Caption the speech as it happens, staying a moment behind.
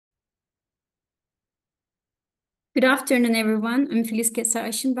Good afternoon, everyone. I'm Feliz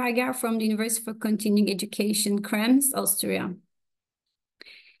Aschenberger from the University for Continuing Education, Krems, Austria.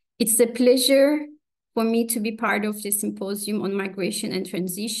 It's a pleasure for me to be part of this symposium on migration and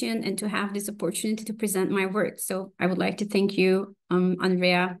transition and to have this opportunity to present my work. So I would like to thank you,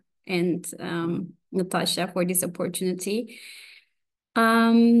 Andrea and Natasha, for this opportunity.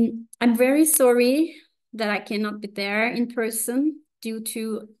 I'm very sorry that I cannot be there in person due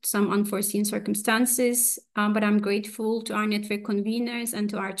to some unforeseen circumstances, but I'm grateful to our network conveners and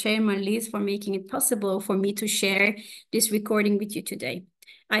to our chairman, Liz, for making it possible for me to share this recording with you today.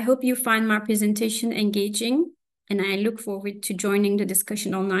 I hope you find my presentation engaging, and I look forward to joining the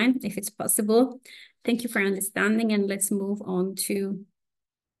discussion online if it's possible. Thank you for understanding, and let's move on to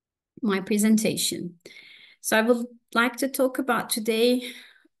my presentation. So I would like to talk about today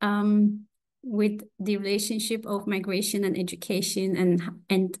with the relationship of migration and education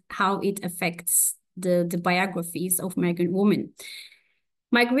and how it affects the biographies of migrant women.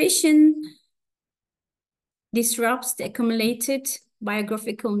 Migration disrupts the accumulated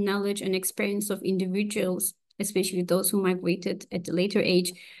biographical knowledge and experience of individuals, especially those who migrated at a later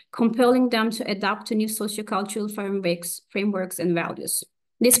age, compelling them to adapt to new sociocultural frameworks and values.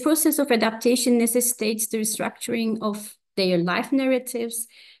 This process of adaptation necessitates the restructuring of their life narratives,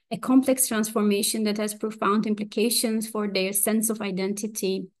 a complex transformation that has profound implications for their sense of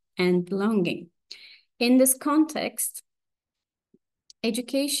identity and belonging. In this context,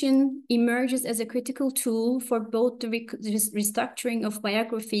 education emerges as a critical tool for both the restructuring of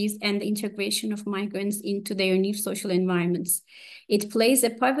biographies and the integration of migrants into their new social environments. It plays a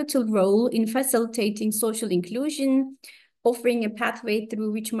pivotal role in facilitating social inclusion, offering a pathway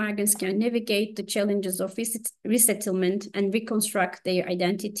through which migrants can navigate the challenges of resettlement and reconstruct their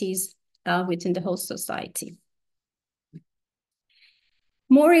identities within the host society.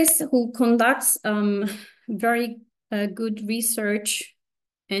 Morris, who conducts very good research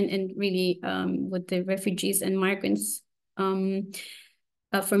and really with the refugees and migrants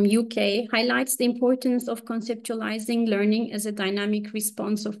from UK, highlights the importance of conceptualizing learning as a dynamic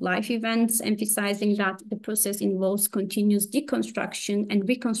response of life events, emphasizing that the process involves continuous deconstruction and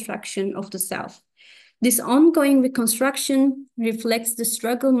reconstruction of the self. This ongoing reconstruction reflects the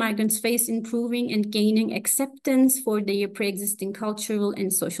struggle migrants face in proving and gaining acceptance for their pre-existing cultural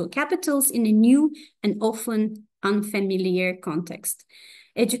and social capitals in a new and often unfamiliar context.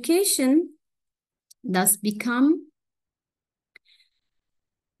 Education thus becomes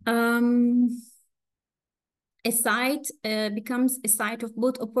a site of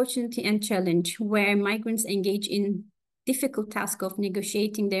both opportunity and challenge, where migrants engage in difficult task of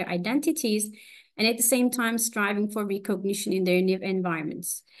negotiating their identities and at the same time striving for recognition in their new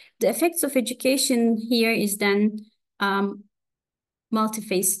environments. The effects of education here is then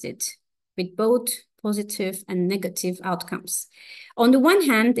multifaceted, with both positive and negative outcomes. On the one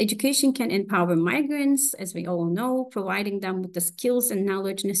hand, education can empower migrants, as we all know, providing them with the skills and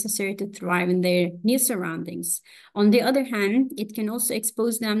knowledge necessary to thrive in their new surroundings. On the other hand, it can also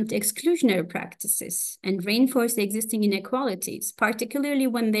expose them to exclusionary practices and reinforce the existing inequalities, particularly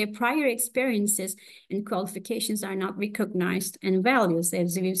when their prior experiences and qualifications are not recognized and valued,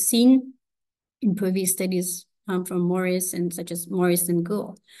 as we've seen in previous studies from Morris and such as Morris and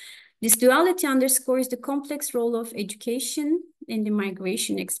Gould. This duality underscores the complex role of education in the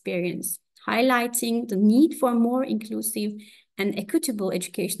migration experience, highlighting the need for more inclusive and equitable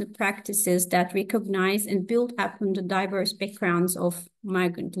educational practices that recognize and build upon the diverse backgrounds of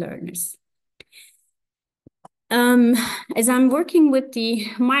migrant learners. As I'm working with the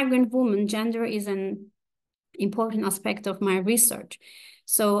migrant woman, gender is an important aspect of my research.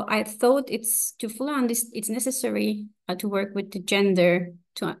 So I thought it's necessary to work with the gender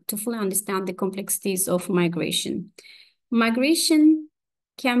to fully understand the complexities of migration. Migration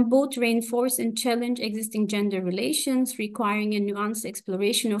can both reinforce and challenge existing gender relations, requiring a nuanced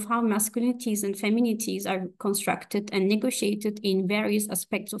exploration of how masculinities and feminities are constructed and negotiated in various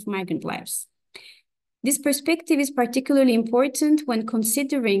aspects of migrant lives. This perspective is particularly important when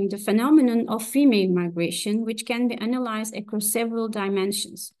considering the phenomenon of female migration, which can be analyzed across several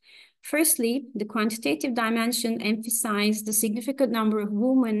dimensions. Firstly, the quantitative dimension emphasizes the significant number of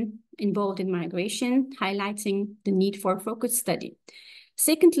women involved in migration, highlighting the need for focused study.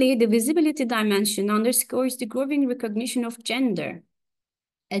 Secondly, the visibility dimension underscores the growing recognition of gender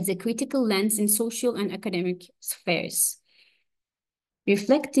as a critical lens in social and academic spheres,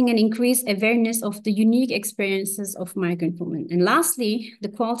 reflecting an increased awareness of the unique experiences of migrant women. And lastly, the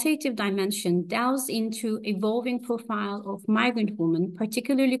qualitative dimension delves into evolving profile of migrant women,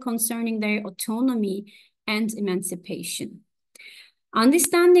 particularly concerning their autonomy and emancipation.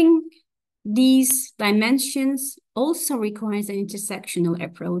 Understanding These dimensions also requires an intersectional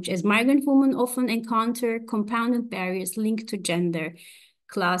approach, as migrant women often encounter compounded barriers linked to gender,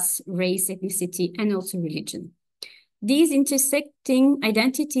 class, race, ethnicity, and also religion. These intersecting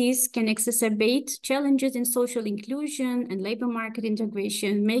identities can exacerbate challenges in social inclusion and labor market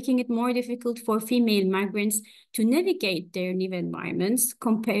integration, making it more difficult for female migrants to navigate their new environments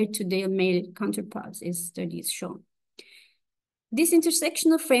compared to their male counterparts, as studies show. This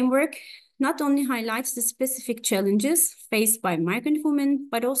intersectional framework not only highlights the specific challenges faced by migrant women,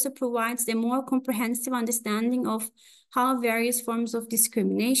 but also provides a more comprehensive understanding of how various forms of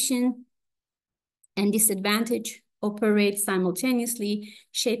discrimination and disadvantage operate simultaneously,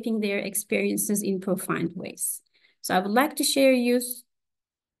 shaping their experiences in profound ways. So I would like to share you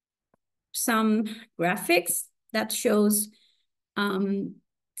some graphics that shows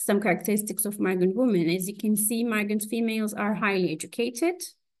some characteristics of migrant women. As you can see, migrant females are highly educated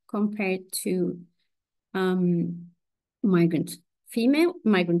compared to migrant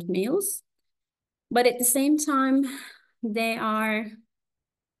males. But at the same time, they are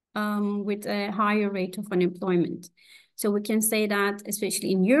with a higher rate of unemployment. So we can say that,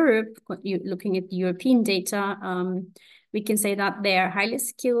 especially in Europe, looking at the European data, we can say that they are highly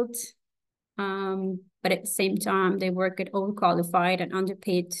skilled, but at the same time, they work at overqualified and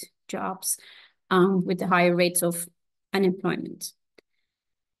underpaid jobs with the higher rates of unemployment.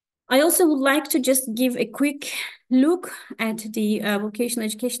 I also would like to just give a quick look at the vocational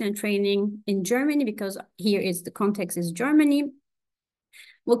education and training in Germany, because here is the context is Germany.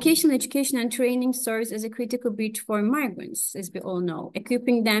 Vocational education and training serves as a critical bridge for migrants, as we all know,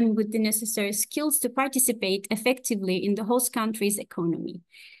 equipping them with the necessary skills to participate effectively in the host country's economy.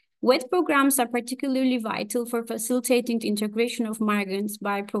 WET programs are particularly vital for facilitating the integration of migrants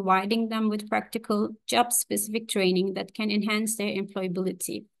by providing them with practical job-specific training that can enhance their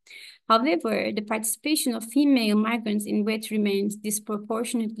employability. However, the participation of female migrants in WET remains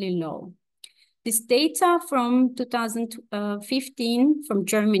disproportionately low. This data from 2015 from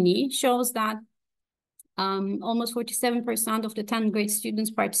Germany shows that almost 47% of the 10th grade students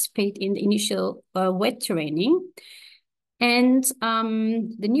participate in the initial WET training. And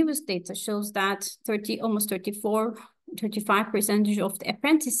the newest data shows that almost 35% of the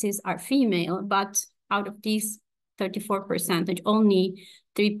apprentices are female, but out of these 34%, only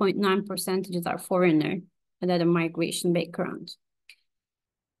 3.9% are foreigner and a migration background.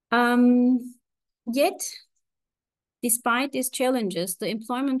 Yet, despite these challenges, the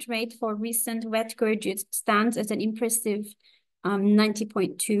employment rate for recent WET graduates stands at an impressive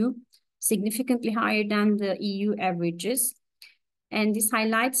 90.2, significantly higher than the EU averages. And this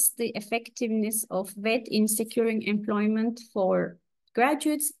highlights the effectiveness of WET in securing employment for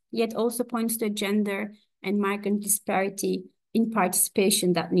graduates, yet also points to gender and migrant disparity in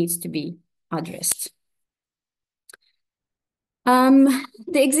participation that needs to be addressed.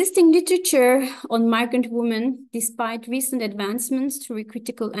 The existing literature on migrant women, despite recent advancements through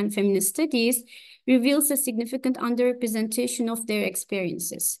critical and feminist studies, reveals a significant underrepresentation of their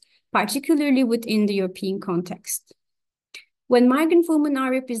experiences, particularly within the European context. When migrant women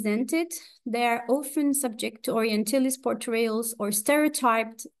are represented, they are often subject to Orientalist portrayals or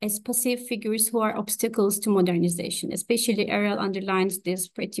stereotyped as passive figures who are obstacles to modernization. Especially Ariel underlines this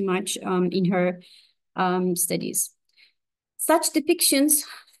pretty much in her studies. Such depictions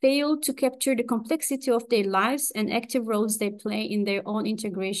fail to capture the complexity of their lives and active roles they play in their own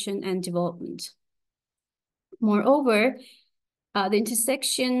integration and development. Moreover, the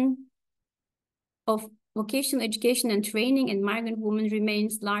intersection of vocational education and training and migrant women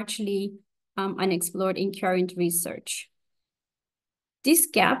remains largely unexplored in current research. This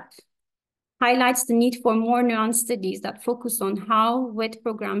gap highlights the need for more nuanced studies that focus on how WET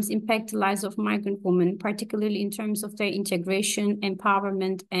programs impact the lives of migrant women, particularly in terms of their integration,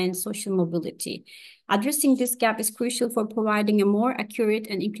 empowerment, and social mobility. Addressing this gap is crucial for providing a more accurate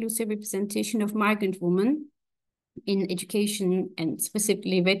and inclusive representation of migrant women in education and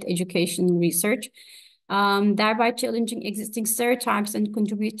specifically WET education research, thereby challenging existing stereotypes and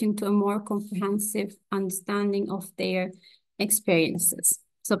contributing to a more comprehensive understanding of their experiences.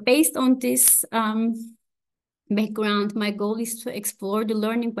 So based on this background, my goal is to explore the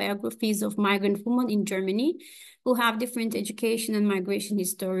learning biographies of migrant women in Germany who have different education and migration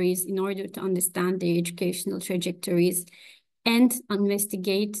histories in order to understand their educational trajectories and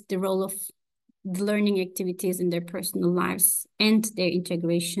investigate the role of the learning activities in their personal lives and their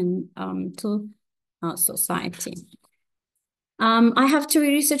integration to society. I have two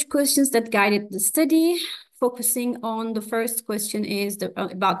research questions that guided the study. Focusing on the first question is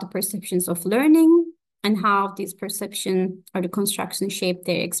about the perceptions of learning and how this perception or the construction shape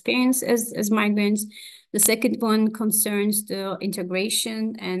their experience as migrants. The second one concerns the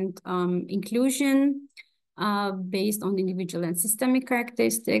integration and inclusion based on individual and systemic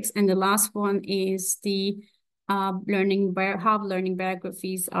characteristics. And the last one is the how learning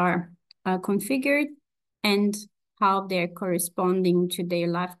biographies are configured and how they're corresponding to their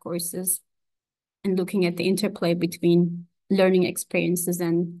life courses, and looking at the interplay between learning experiences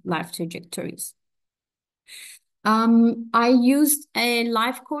and life trajectories. I used a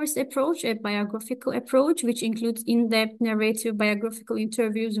life course approach, a biographical approach, which includes in-depth narrative biographical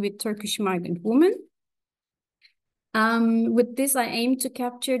interviews with Turkish migrant women. With this, I aim to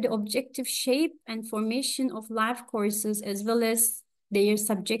capture the objective shape and formation of life courses, as well as their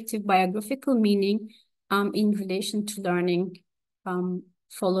subjective biographical meaning in relation to learning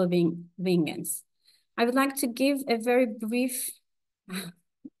following Wingens. I would like to give a very brief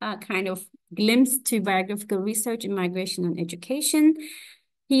kind of glimpse to biographical research in migration and education.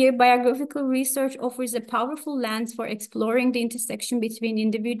 Here, biographical research offers a powerful lens for exploring the intersection between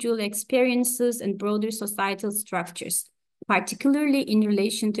individual experiences and broader societal structures, particularly in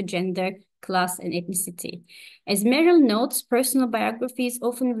relation to gender, class, and ethnicity. As Merrill notes, personal biographies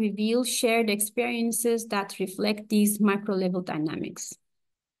often reveal shared experiences that reflect these micro-level dynamics.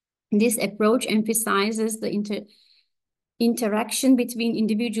 This approach emphasizes the interaction between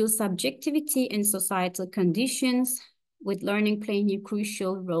individual subjectivity and societal conditions, with learning playing a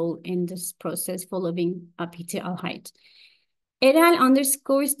crucial role in this process following Peter Alheit. Et al.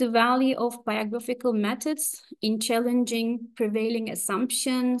 Underscores the value of biographical methods in challenging prevailing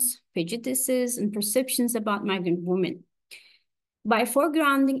assumptions, prejudices, and perceptions about migrant women. By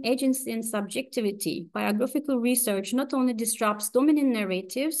foregrounding agency and subjectivity, biographical research not only disrupts dominant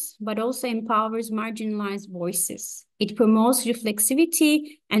narratives, but also empowers marginalized voices. It promotes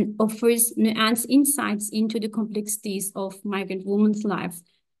reflexivity and offers nuanced insights into the complexities of migrant women's lives,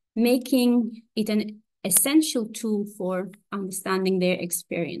 making it an essential tool for understanding their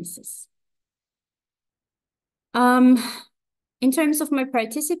experiences. In terms of my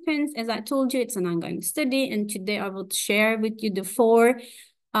participants, as I told you, it's an ongoing study, and today I will share with you the four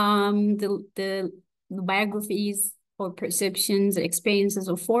the biographies or perceptions, experiences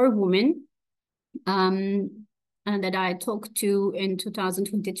of four women and that I talked to in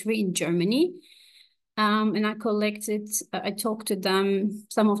 2023 in Germany. And I talked to them,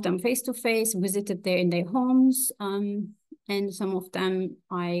 some of them face-to-face, visited in their homes, and some of them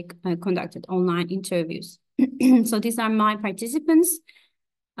I conducted online interviews. So these are my participants.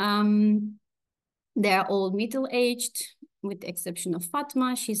 They're all middle-aged, with the exception of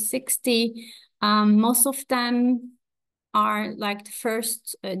Fatma. She's 60. Most of them are like the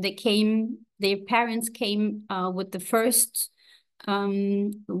first, their parents came with the first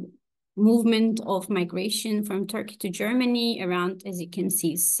movement of migration from Turkey to Germany around, as you can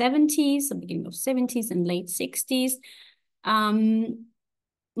see, 70s, the beginning of 70s and late 60s.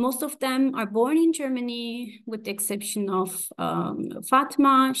 Most of them are born in Germany, with the exception of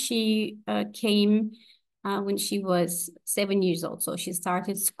Fatma. She came when she was 7 years old, so she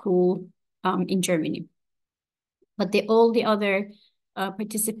started school in Germany. But all the other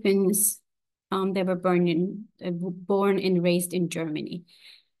participants, they were born and raised in Germany.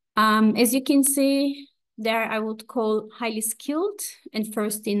 As you can see, there I would call highly skilled and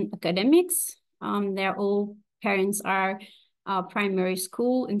first in academics. Their all parents are primary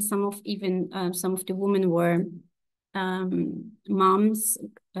school, and some of the women were moms.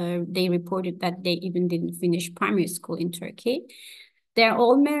 They reported that they even didn't finish primary school in Turkey. They're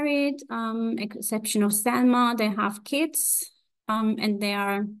all married, exception of Selma. They have kids, and they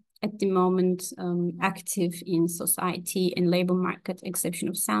are at the moment active in society and labor market, exception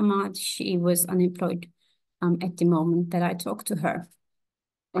of Selma. She was unemployed at the moment that I talked to her.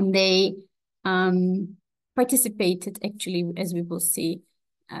 And they participated, actually, as we will see,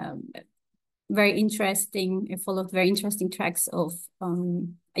 followed very interesting tracks of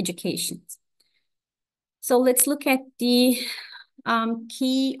education. So let's look at the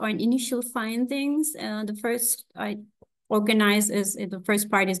key or initial findings. The first I organize as the first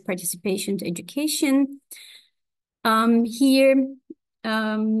part is participation to education. Here,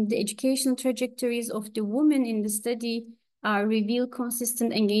 the educational trajectories of the women in the study reveal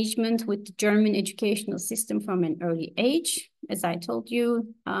consistent engagement with the German educational system from an early age, as I told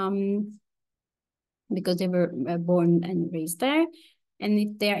you, because they were born and raised there,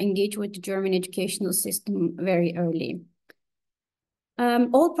 and they are engaged with the German educational system very early.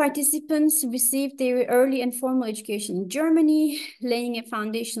 All participants received their early and formal education in Germany, laying a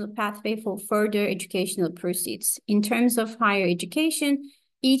foundational pathway for further educational pursuits. In terms of higher education,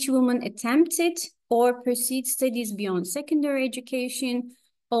 each woman attempted or pursued studies beyond secondary education,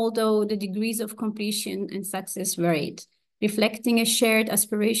 although the degrees of completion and success varied, reflecting a shared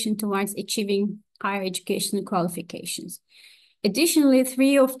aspiration towards achieving higher educational qualifications. Additionally,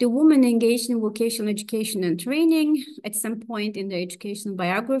 3 of the women engaged in vocational education and training at some point in their educational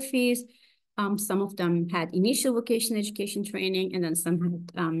biographies. Some of them had initial vocational education training, and then some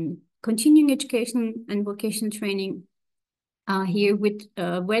had continuing education and vocational training. Here with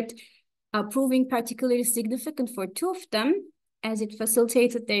proving particularly significant for 2 of them, as it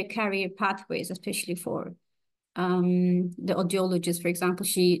facilitated their career pathways, especially for the audiologist. For example,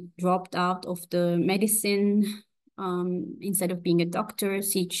 she dropped out of the medicine. Instead of being a doctor,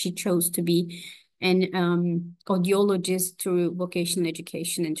 she chose to be an audiologist through vocational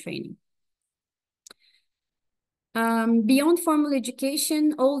education and training. Beyond formal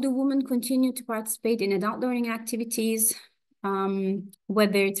education, all the women continue to participate in adult learning activities,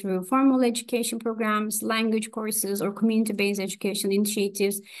 whether through formal education programs, language courses, or community-based education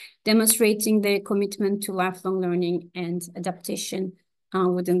initiatives, demonstrating their commitment to lifelong learning and adaptation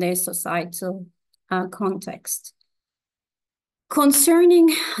within their societal context.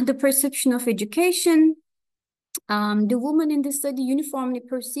 Concerning the perception of education, the women in the study uniformly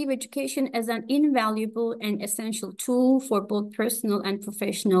perceive education as an invaluable and essential tool for both personal and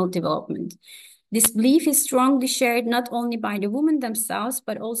professional development. This belief is strongly shared not only by the women themselves,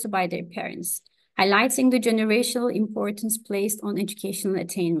 but also by their parents, highlighting the generational importance placed on educational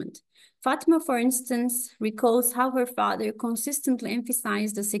attainment. Fatima, for instance, recalls how her father consistently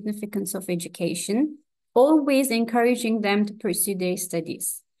emphasized the significance of education, always encouraging them to pursue their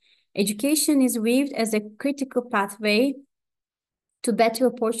studies. Education is viewed as a critical pathway to better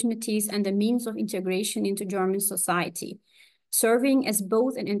opportunities and a means of integration into German society, serving as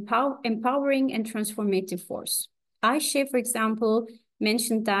both an empowering and transformative force. Aisha, for example,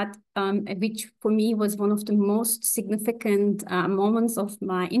 mentioned that, which for me was one of the most significant moments of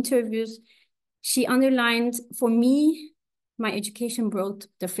my interviews. She underlined, for me, my education brought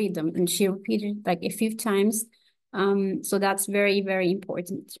the freedom, and she repeated like a few times. So that's very, very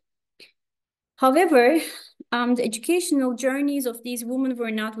important. However, the educational journeys of these women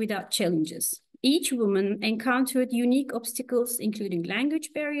were not without challenges. Each woman encountered unique obstacles, including language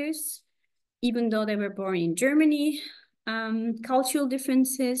barriers, even though they were born in Germany, cultural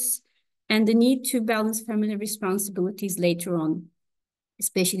differences, and the need to balance family responsibilities later on,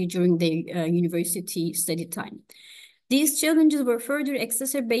 especially during their university study time. These challenges were further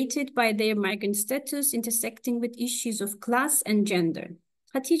exacerbated by their migrant status, intersecting with issues of class and gender.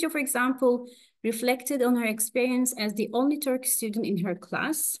 Hatice, for example, reflected on her experience as the only Turkish student in her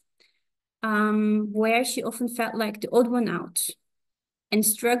class, where she often felt like the odd one out and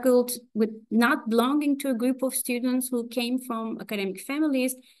struggled with not belonging to a group of students who came from academic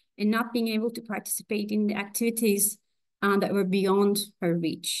families and not being able to participate in the activities that were beyond her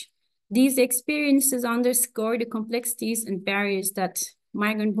reach. These experiences underscore the complexities and barriers that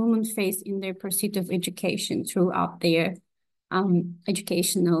migrant women face in their pursuit of education throughout their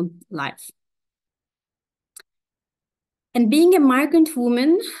educational life. And being a migrant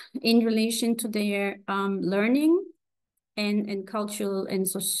woman in relation to their learning and cultural and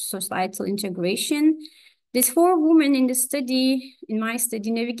societal integration, these 4 women in my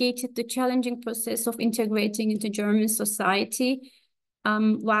study, navigated the challenging process of integrating into German society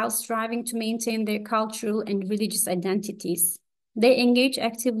while striving to maintain their cultural and religious identities. They engaged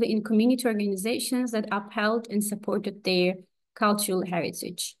actively in community organizations that upheld and supported their cultural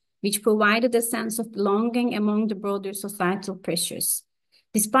heritage, which provided a sense of belonging among the broader societal pressures.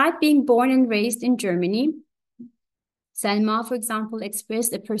 Despite being born and raised in Germany, Selma, for example,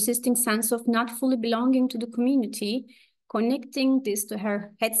 expressed a persisting sense of not fully belonging to the community, connecting this to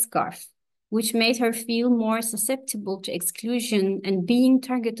her headscarf, which made her feel more susceptible to exclusion and being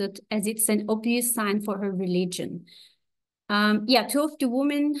targeted, as it's an obvious sign for her religion. 2 of the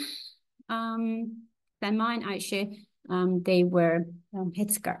women, Selma and Aisha, they were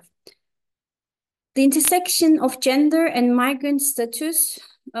headscarf. The intersection of gender and migrant status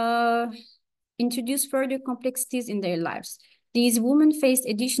introduced further complexities in their lives. These women faced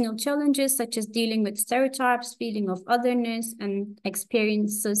additional challenges, such as dealing with stereotypes, feeling of otherness, and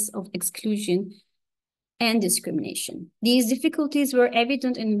experiences of exclusion and discrimination. These difficulties were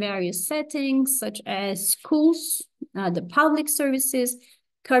evident in various settings, such as schools, the public services,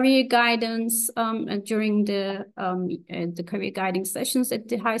 career guidance during the career guiding sessions at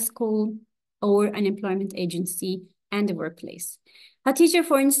the high school, or an employment agency and the workplace. Hatice,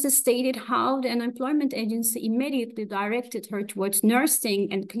 for instance, stated how the unemployment agency immediately directed her towards nursing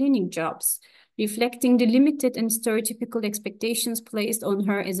and cleaning jobs, reflecting the limited and stereotypical expectations placed on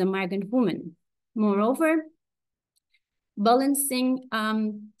her as a migrant woman. Moreover, balancing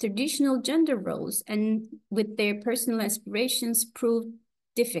traditional gender roles and with their personal aspirations proved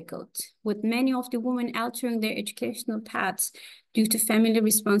difficult, with many of the women altering their educational paths due to family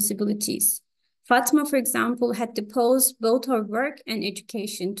responsibilities. Fatima, for example, had to pause both her work and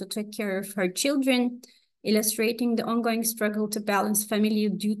education to take care of her children, illustrating the ongoing struggle to balance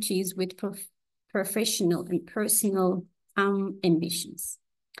familial duties with professional and personal ambitions.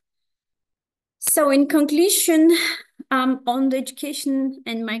 So in conclusion, on the education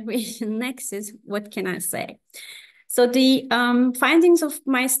and migration nexus, what can I say? So the findings of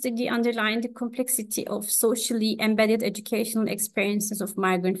my study underline the complexity of socially embedded educational experiences of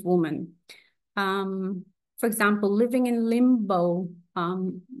migrant women. For example, living in limbo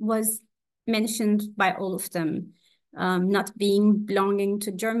was mentioned by all of them. Not being belonging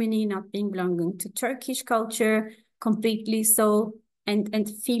to Germany, not being belonging to Turkish culture completely. So, and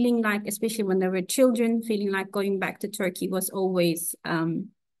feeling like, especially when they were children, feeling like going back to Turkey was always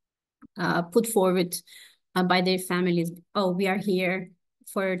put forward by their families. Oh, we are here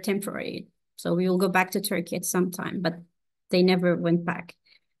for temporary, so we will go back to Turkey at some time, but they never went back.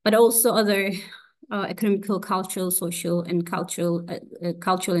 But also other economical, cultural, social, and cultural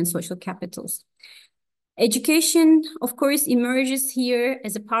and social capitals. Education, of course, emerges here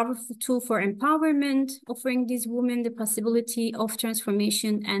as a powerful tool for empowerment, offering these women the possibility of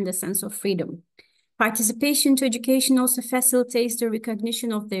transformation and a sense of freedom. Participation to education also facilitates the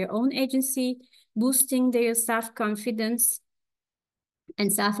recognition of their own agency, boosting their self-confidence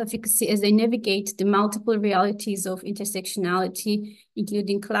and self-efficacy as they navigate the multiple realities of intersectionality,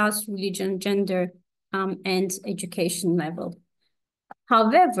 including class, religion, gender, and education level.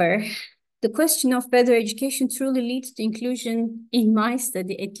 However, the question of whether education truly leads to inclusion, in my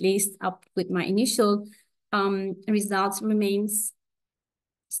study, at least up with my initial results, remains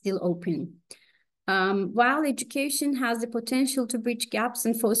still open. While education has the potential to bridge gaps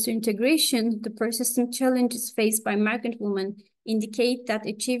and foster integration, the persistent challenges faced by migrant women indicate that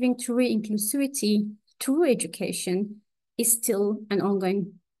achieving true inclusivity through education is still an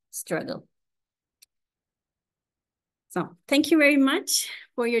ongoing struggle. So thank you very much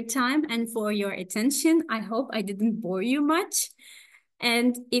for your time and for your attention. I hope I didn't bore you much.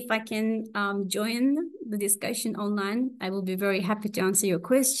 And if I can join the discussion online, I will be very happy to answer your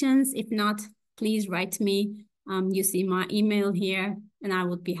questions. If not, please write me. You see my email here, and I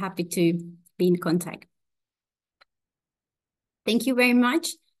would be happy to be in contact. Thank you very much,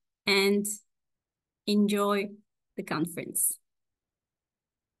 and enjoy the conference.